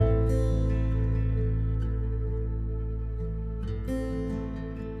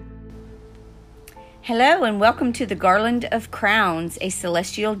Hello and welcome to the Garland of Crowns, a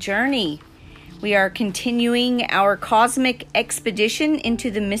celestial journey. We are continuing our cosmic expedition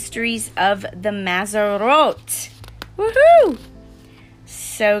into the mysteries of the Mazarot. Woohoo!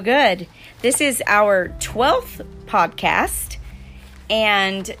 So good. This is our 12th podcast,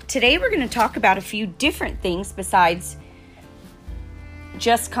 and today we're going to talk about a few different things besides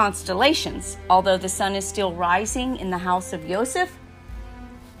just constellations. Although the sun is still rising in the house of Joseph,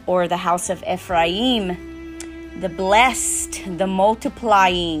 or the house of Ephraim, the blessed, the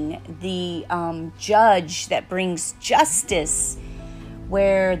multiplying, the judge that brings justice,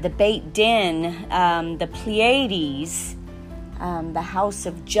 where the Beit Din, the Pleiades, the house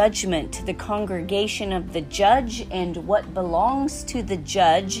of judgment, the congregation of the judge, and what belongs to the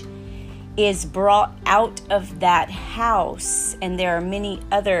judge is brought out of that house. And there are many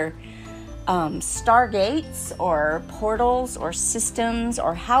other stargates or portals or systems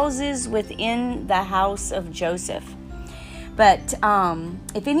or houses within the house of Joseph. But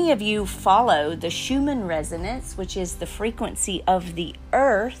if any of you follow the Schumann resonance, which is the frequency of the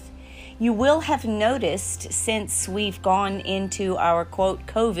earth, you will have noticed since we've gone into our quote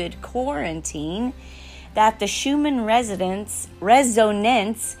COVID quarantine that the Schumann resonance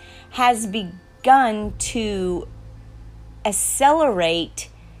has begun to accelerate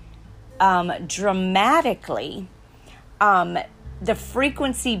dramatically, the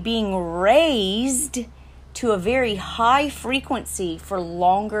frequency being raised to a very high frequency for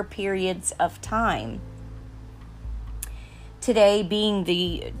longer periods of time. Today being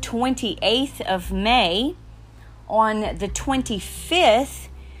the 28th of May, on the 25th,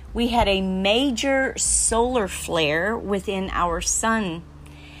 we had a major solar flare within our sun.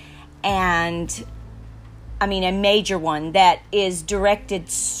 And a major one that is directed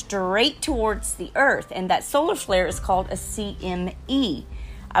straight towards the earth. And that solar flare is called a CME.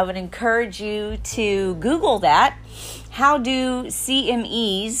 I would encourage you to Google that. How do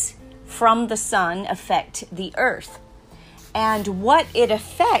CMEs from the sun affect the earth? And what it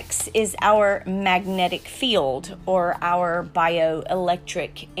affects is our magnetic field or our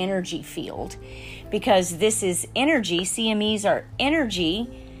bioelectric energy field. Because this is energy, CMEs are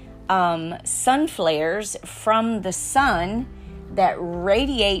energy, sun flares from the sun that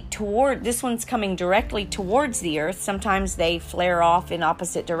radiate toward, this one's coming directly towards the earth. Sometimes they flare off in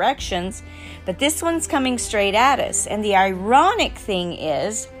opposite directions, but this one's coming straight at us. And the ironic thing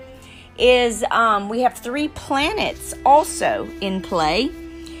is we have 3 planets also in play.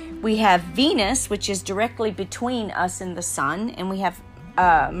 We have Venus, which is directly between us and the sun, and we have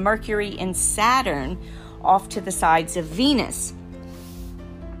Mercury and Saturn off to the sides of Venus.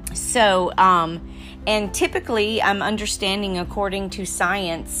 So, and typically I'm understanding, according to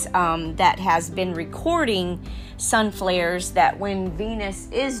science, that has been recording sun flares, that when Venus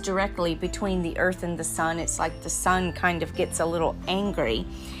is directly between the earth and the sun, it's like the sun kind of gets a little angry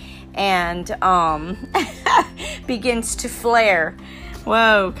and begins to flare.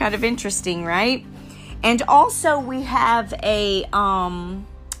 Whoa, kind of interesting, right? And also we have a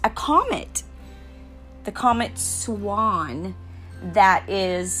comet, the comet Swan, that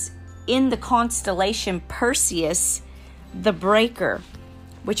is in the constellation Perseus, the Breaker,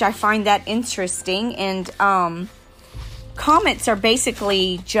 which I find that interesting. And comets are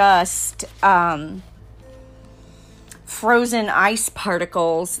basically just frozen ice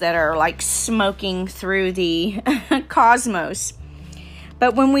particles that are like smoking through the cosmos.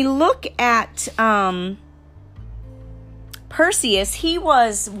 But when we look at Perseus, he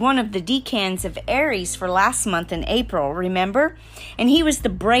was one of the decans of Aries for last month in April, remember? And he was the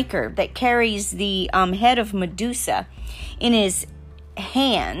breaker that carries the head of Medusa in his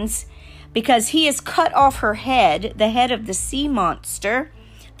hands, because he has cut off her head, the head of the sea monster,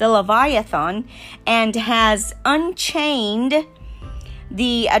 the Leviathan, and has unchained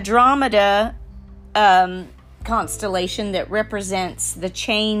the Andromeda constellation that represents the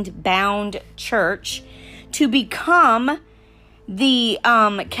chained, bound church to become the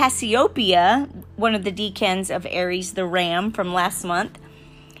Cassiopeia, one of the decans of Aries, the ram from last month,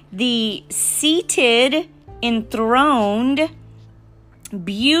 the seated, enthroned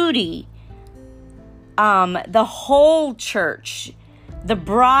beauty, the whole church, the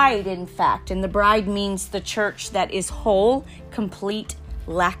bride, in fact, and the bride means the church that is whole, complete,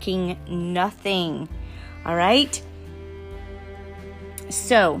 lacking nothing. All right?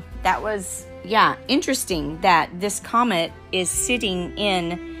 So that was interesting that this comet is sitting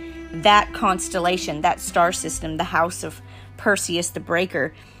in that constellation, that star system, the house of Perseus the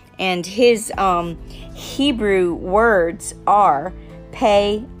Breaker. And his Hebrew words are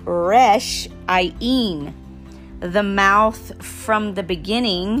Pe Resh Ayin, the mouth from the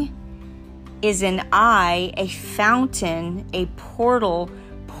beginning, is an eye, a fountain, a portal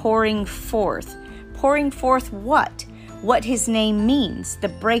pouring forth. Pouring forth what? What his name means, the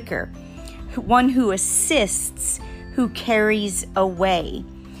breaker. One who assists, who carries away,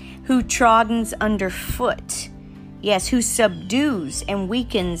 who troddens underfoot. Yes, who subdues and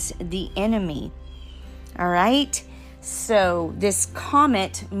weakens the enemy. All right? So this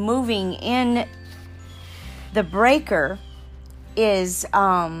comet moving in the breaker is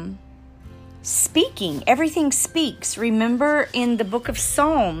speaking. Everything speaks. Remember in the book of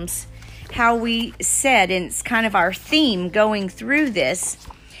Psalms how we said, and it's kind of our theme going through this,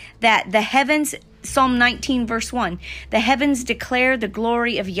 that the heavens, Psalm 19 verse 1, the heavens declare the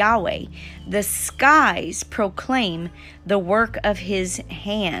glory of Yahweh. The skies proclaim the work of his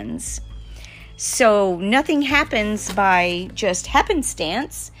hands. So nothing happens by just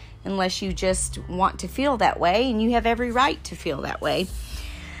happenstance unless you just want to feel that way, and you have every right to feel that way.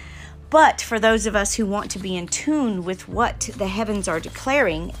 But for those of us who want to be in tune with what the heavens are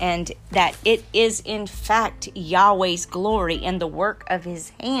declaring, and that it is in fact Yahweh's glory and the work of his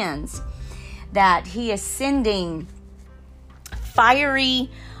hands, that he is sending fiery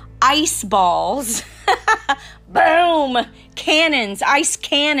ice balls, boom, cannons, ice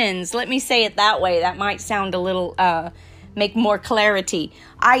cannons. Let me say it that way. That might sound a little, make more clarity.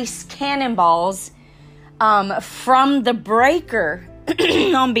 Ice cannonballs from the breaker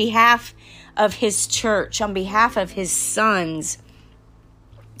on behalf of his church, on behalf of his sons.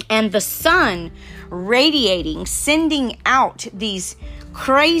 And the sun radiating, sending out these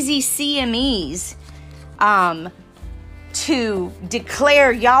crazy CMEs to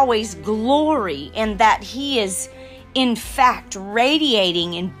declare Yahweh's glory, and that he is in fact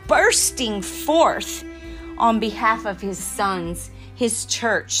radiating and bursting forth on behalf of his sons, his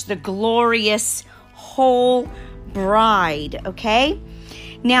church, the glorious whole bride. Okay,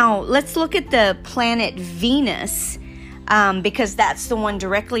 now let's look at the planet Venus, because that's the one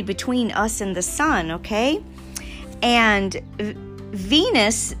directly between us and the sun. Okay, and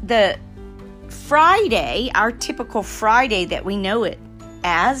Venus, the Friday, our typical Friday that we know it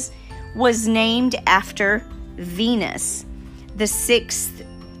as, was named after Venus. The sixth,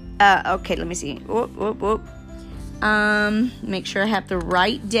 okay, let me see. Make sure I have the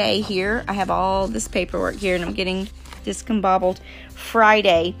right day here. I have all this paperwork here and I'm getting discombobbled.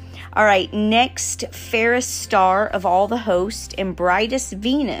 Friday. All right, next fairest star of all the host and brightest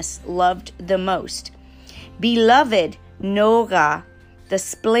Venus loved the most. Beloved Noga, the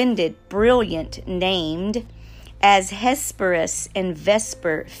splendid, brilliant, named as Hesperus and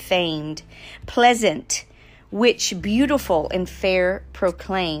Vesper famed, pleasant, which beautiful and fair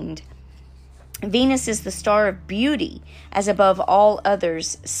proclaimed. Venus is the star of beauty, as above all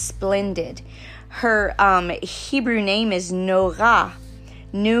others splendid. Her Hebrew name is Noga,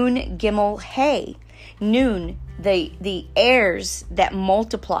 Nun Gimel Hey. Nun, the heirs that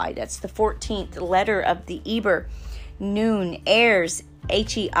multiply. That's the 14th letter of the Eber. Nun, heirs,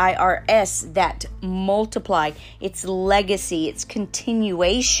 Heirs, that multiply. Its legacy, its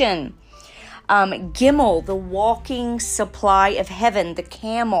continuation. Gimel, the walking supply of heaven, the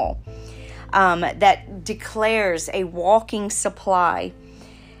camel. That declares a walking supply.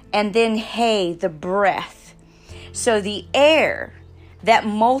 And then Hey, the breath. So the air that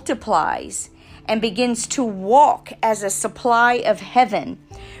multiplies and begins to walk as a supply of heaven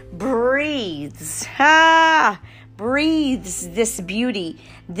breathes this beauty,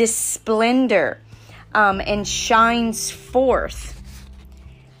 this splendor, and shines forth.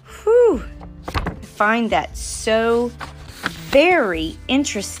 Whew. I find that so very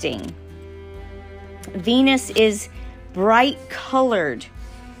interesting. Venus is bright colored,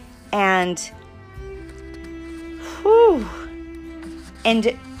 and 1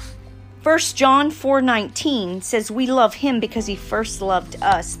 John 4:19 says we love him because he first loved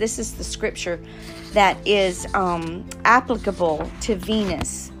us. This is the scripture that is applicable to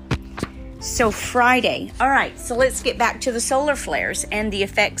Venus. So Friday. All right, so let's get back to the solar flares and the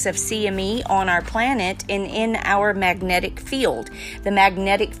effects of CME on our planet and in our magnetic field. The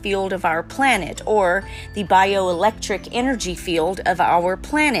magnetic field of our planet, or the bioelectric energy field of our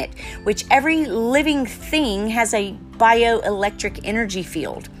planet, which every living thing has a bioelectric energy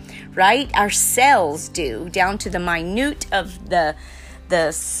field, right? Our cells do, down to the minute of the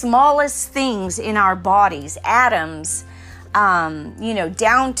smallest things in our bodies, atoms,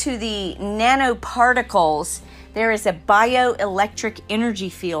 down to the nanoparticles. There is a bioelectric energy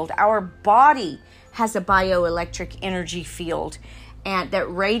field. Our body has a bioelectric energy field, and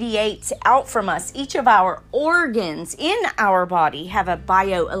that radiates out from us. Each of our organs in our body have a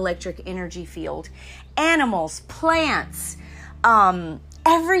bioelectric energy field. Animals, plants,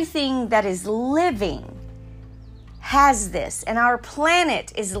 Everything that is living has this, and our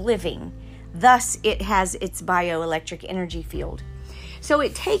planet is living. Thus, it has its bioelectric energy field. So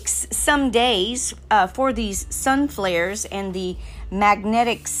it takes some days for these sun flares and the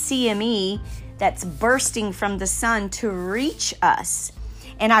magnetic CME that's bursting from the sun to reach us.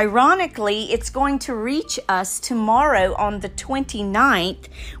 And ironically, it's going to reach us tomorrow on the 29th,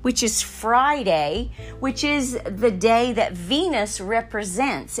 which is Friday, which is the day that Venus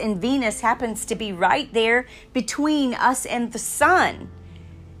represents. And Venus happens to be right there between us and the sun.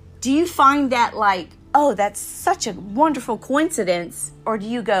 Do you find that like, oh, that's such a wonderful coincidence? Or do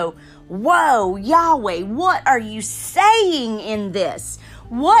you go, whoa, Yahweh, what are you saying in this?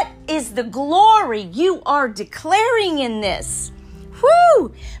 What is the glory you are declaring in this?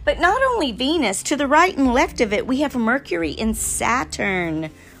 Woo! But not only Venus, to the right and left of it, we have Mercury and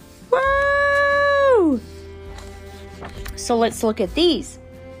Saturn. Woo! So let's look at these.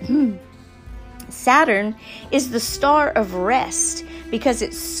 Saturn is the star of rest because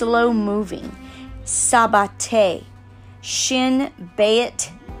it's slow moving. Sabate, Shin Beit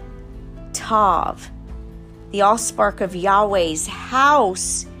Tav. The allspark of Yahweh's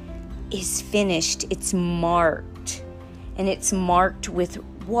house is finished. It's marked. And it's marked with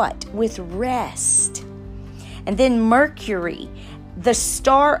what? With rest. And then Mercury, the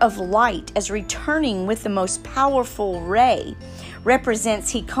star of light, as returning with the most powerful ray, represents,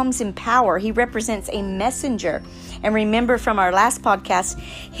 he comes in power. He represents a messenger. And remember from our last podcast,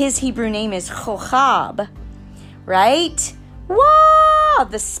 his Hebrew name is Chochab, right? Wow!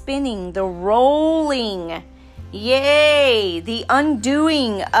 The spinning, the rolling, yay! The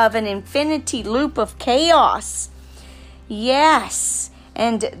undoing of an infinity loop of chaos. Yes,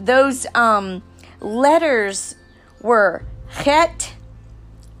 and those letters were Chet.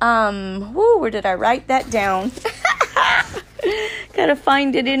 Where did I write that down? Gotta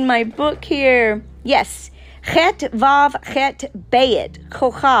find it in my book here. Yes, Chet Vav Chet Beit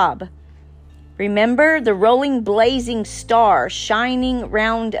Chochab. Remember the rolling blazing star shining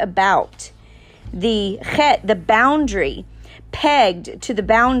round about. The Chet, the boundary, pegged to the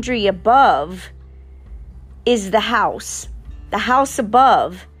boundary above, is the house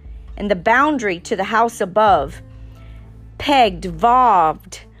above, and the boundary to the house above, pegged,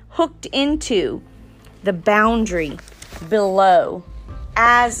 voved, hooked into the boundary below.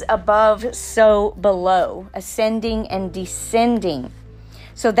 As above, so below, ascending and descending.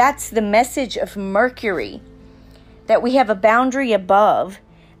 So that's the message of Mercury, that we have a boundary above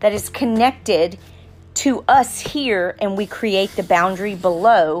that is connected to us here, and we create the boundary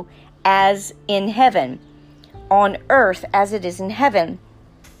below as in heaven. On earth as it is in heaven,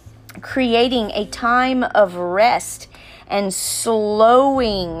 creating a time of rest and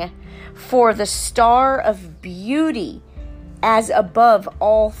slowing for the star of beauty as above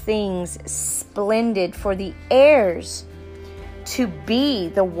all things splendid, for the heirs to be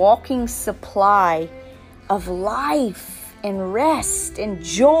the walking supply of life and rest and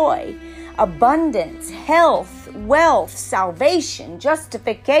joy, abundance, health, wealth, salvation,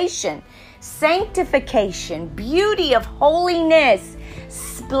 justification, sanctification, beauty of holiness,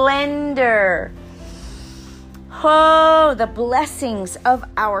 splendor. Oh, the blessings of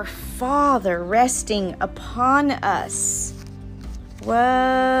our Father resting upon us.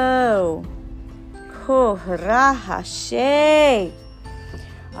 Whoa. All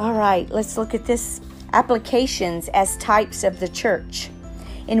right, let's look at this. Applications as types of the church.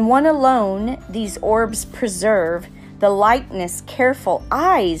 In one alone, these orbs preserve the likeness careful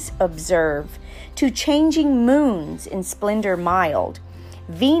eyes observe, to changing moons in splendor mild.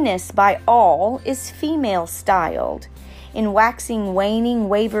 Venus by all is female styled, in waxing, waning,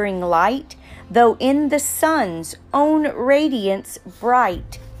 wavering light, though in the sun's own radiance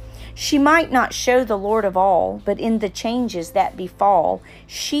bright. She might not show the Lord of all, but in the changes that befall,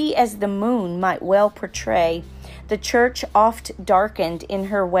 she as the moon might well portray the church oft darkened in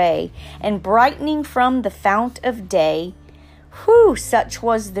her way, and brightening from the fount of day. Who such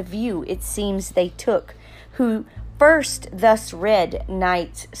was the view it seems they took, who first thus read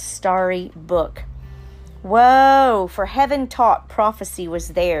night's starry book. Whoa, for heaven taught prophecy was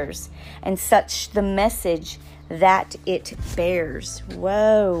theirs, and such the message that it bears.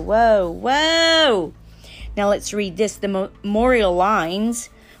 Whoa, whoa, whoa. Now let's read this, the memorial lines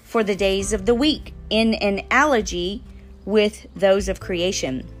for the days of the week, in analogy with those of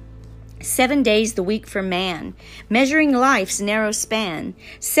creation. 7 days the week for man, measuring life's narrow span.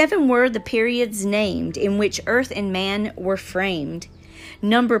 7 were the periods named, in which earth and man were framed.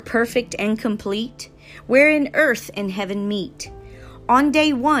 Number perfect and complete, wherein earth and heaven meet. On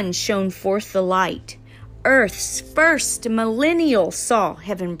day 1 shone forth the light. earth's first millennial saw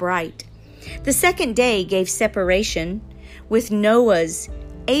heaven bright. The second day gave separation with Noah's,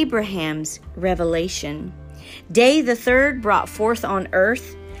 Abraham's revelation. Day the third brought forth on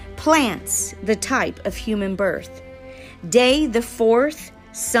earth plants, the type of human birth. Day the fourth,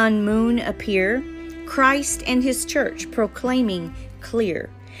 sun, moon appear, Christ and his church proclaiming clear.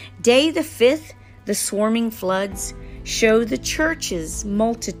 Day the fifth, the swarming floods show the church's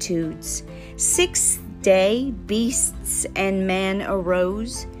multitudes. Sixth day, beasts and man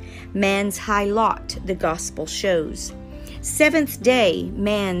arose, man's high lot the gospel shows. Seventh day,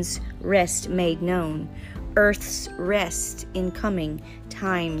 man's rest made known, earth's rest in coming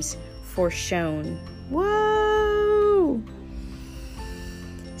times foreshown. Whoa!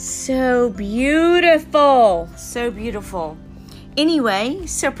 So beautiful. So beautiful. Anyway,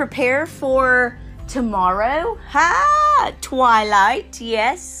 so prepare for tomorrow. Twilight,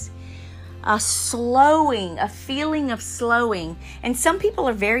 yes. A slowing, a feeling of slowing. And some people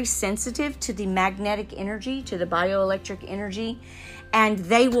are very sensitive to the magnetic energy, to the bioelectric energy, and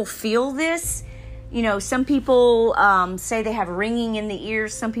they will feel this. You know, some people say they have ringing in the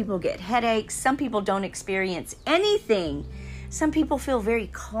ears. Some people get headaches. Some people don't experience anything. Some people feel very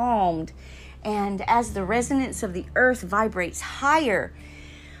calmed. And as the resonance of the earth vibrates higher,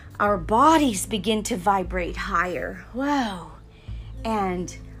 our bodies begin to vibrate higher. Whoa.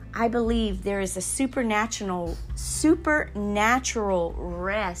 And I believe there is a supernatural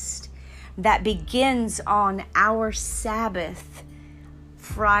rest that begins on our Sabbath,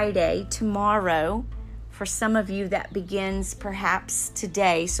 Friday, tomorrow. For some of you, that begins perhaps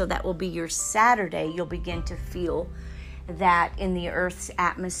today, so that will be your Saturday. You'll begin to feel that in the earth's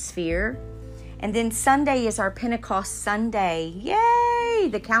atmosphere. And then Sunday is our Pentecost Sunday. Yay!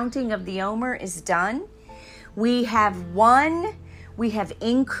 The counting of the Omer is done. We have won. We have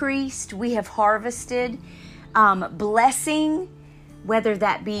increased. We have harvested blessing, whether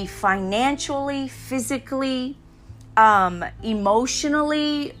that be financially, physically,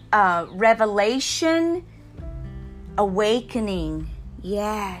 emotionally, revelation, awakening.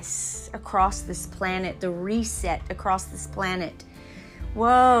 Yes, across this planet, the reset across this planet.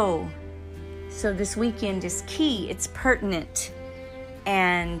 Whoa. So this weekend is key. It's pertinent.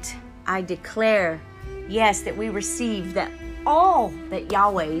 And I declare, yes, that we receive that all that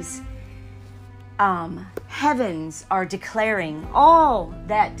Yahweh's heavens are declaring, all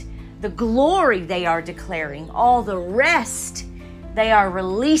that the glory they are declaring, all the rest they are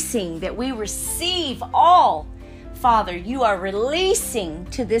releasing, that we receive all, Father, you are releasing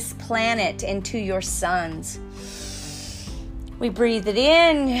to this planet and to your sons. We breathe it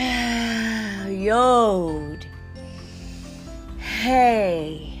in. Yod.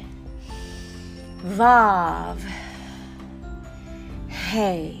 Hey. Vav.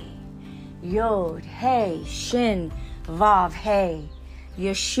 Hey. Yod. Hey. Shin. Vav. Hey.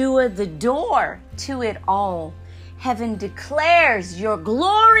 Yeshua, the door to it all. Heaven declares your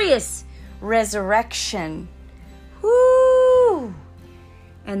glorious resurrection. Woo!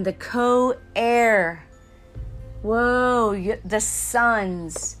 And the co-heir. Whoa, the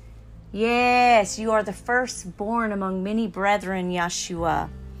sons. Yes, you are the firstborn among many brethren, Yeshua.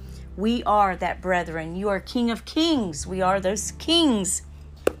 We are that brethren. You are King of Kings. We are those kings.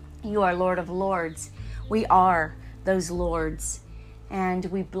 You are Lord of Lords. We are those lords. And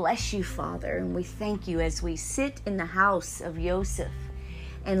we bless you, Father, and we thank you as we sit in the house of Yosef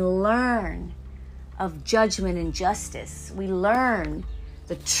and learn of judgment and justice. We learn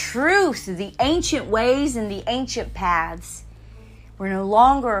the truth, the ancient ways and the ancient paths. We're no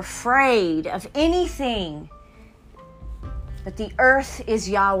longer afraid of anything. But the earth is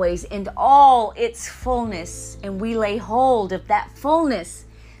Yahweh's and all its fullness, and we lay hold of that fullness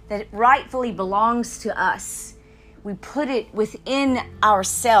that rightfully belongs to us. We put it within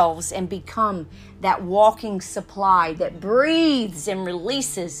ourselves and become that walking supply that breathes and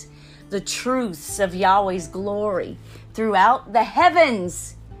releases the truths of Yahweh's glory throughout the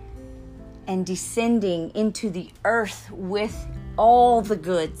heavens and descending into the earth with all the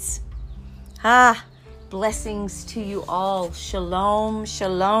goods. Blessings to you all. Shalom,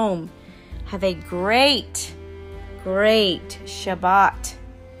 shalom. Have a great, great Shabbat.